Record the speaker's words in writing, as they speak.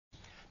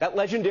That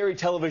legendary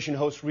television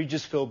host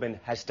Regis Philbin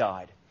has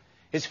died.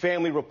 His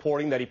family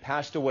reporting that he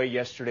passed away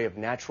yesterday of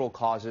natural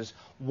causes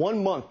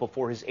 1 month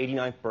before his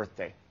 89th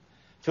birthday.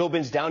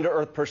 Philbin's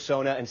down-to-earth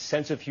persona and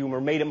sense of humor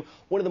made him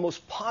one of the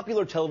most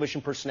popular television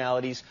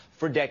personalities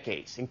for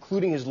decades,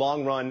 including his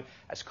long run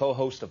as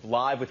co-host of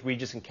Live with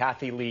Regis and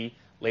Kathy Lee,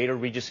 later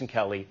Regis and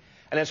Kelly,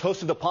 and as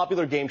host of the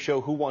popular game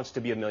show Who Wants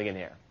to Be a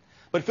Millionaire.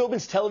 But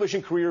Philbin's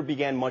television career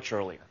began much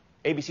earlier.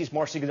 ABC's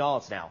Marcy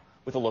Gonzalez now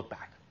with a look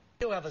back.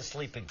 You have a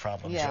sleeping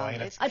problem,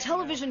 yeah. A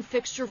television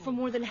fixture for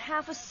more than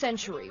half a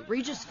century,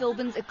 Regis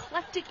Philbin's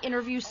eclectic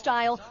interview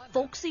style,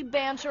 folksy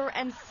banter,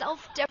 and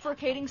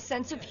self-deprecating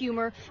sense of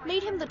humor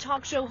made him the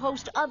talk show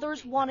host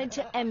others wanted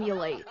to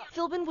emulate.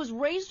 Philbin was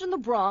raised in the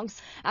Bronx.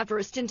 After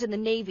a stint in the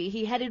Navy,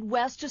 he headed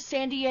west to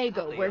San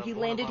Diego, where he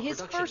landed his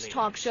first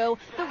talk show,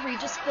 The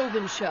Regis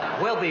Philbin Show.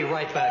 We'll be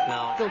right back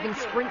now. Philbin's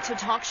sprint to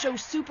talk show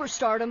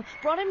superstardom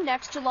brought him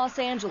next to Los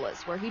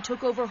Angeles, where he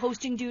took over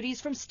hosting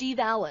duties from Steve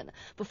Allen,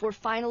 before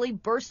finally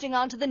bursting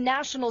onto the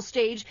national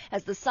stage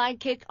as the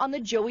sidekick on the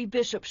Joey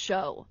Bishop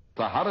Show.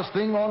 The hottest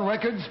thing on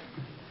records,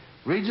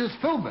 Regis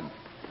Philbin.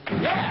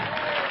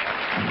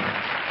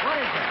 Yeah! What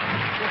is that?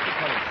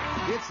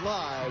 It's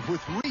Live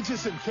with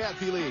Regis and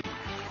Kathy Lee.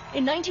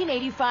 In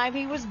 1985,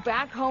 he was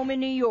back home in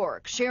New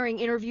York, sharing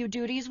interview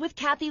duties with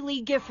Kathy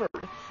Lee Gifford.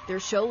 Their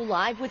show,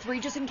 Live with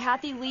Regis and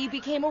Kathy Lee,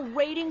 became a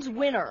ratings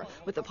winner,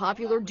 with the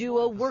popular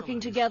duo working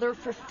together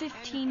for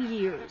 15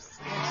 years. It's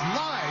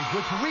Live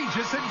with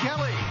Regis and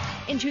Kelly.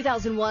 In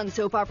 2001,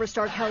 soap opera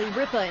star Kelly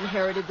Ripa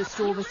inherited the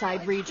stool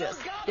beside Regis,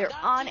 their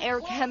on-air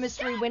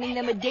chemistry winning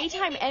them a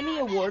Daytime Emmy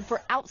Award for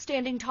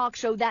Outstanding Talk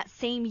Show that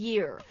same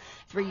year.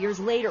 3 years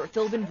later,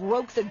 Philbin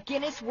broke the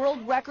Guinness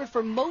World Record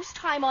for most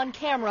time on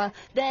camera,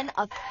 then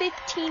of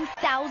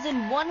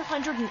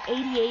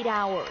 15,188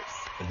 hours.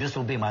 This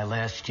will be my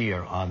last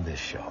year on this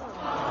show.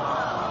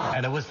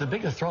 And it was the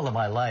biggest thrill of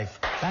my life.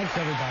 Thanks,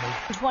 everybody.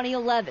 In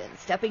 2011,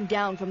 stepping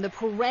down from the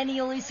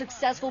perennially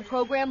successful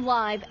program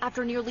Live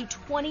after nearly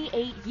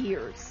 28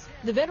 years.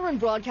 The veteran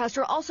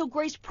broadcaster also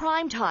graced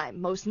primetime,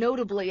 most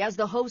notably as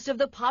the host of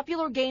the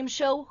popular game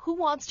show Who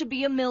Wants to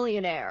Be a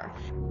Millionaire.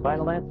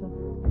 Final answer?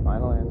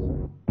 Final answer.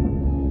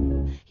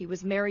 He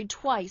was married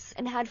twice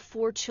and had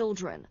 4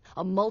 children.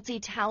 A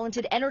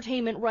multi-talented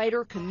entertainment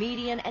writer,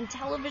 comedian, and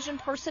television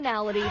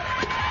personality,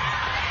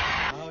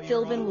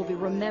 Philbin will be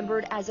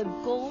remembered as a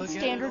gold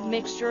standard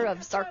mixture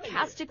of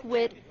sarcastic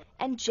wit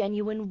and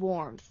genuine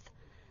warmth.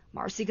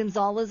 Marcy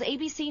Gonzalez,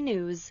 ABC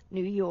News,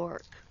 New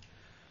York.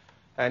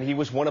 And he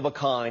was one of a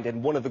kind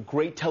and one of the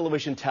great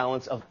television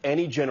talents of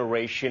any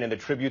generation, and the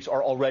tributes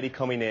are already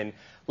coming in.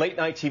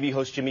 Late-night TV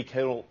host Jimmy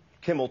Kimmel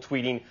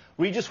tweeting,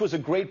 Regis was a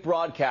great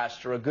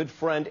broadcaster, a good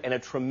friend, and a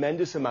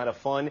tremendous amount of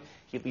fun.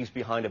 He leaves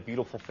behind a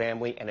beautiful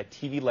family and a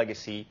TV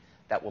legacy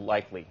that will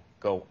likely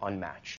go unmatched.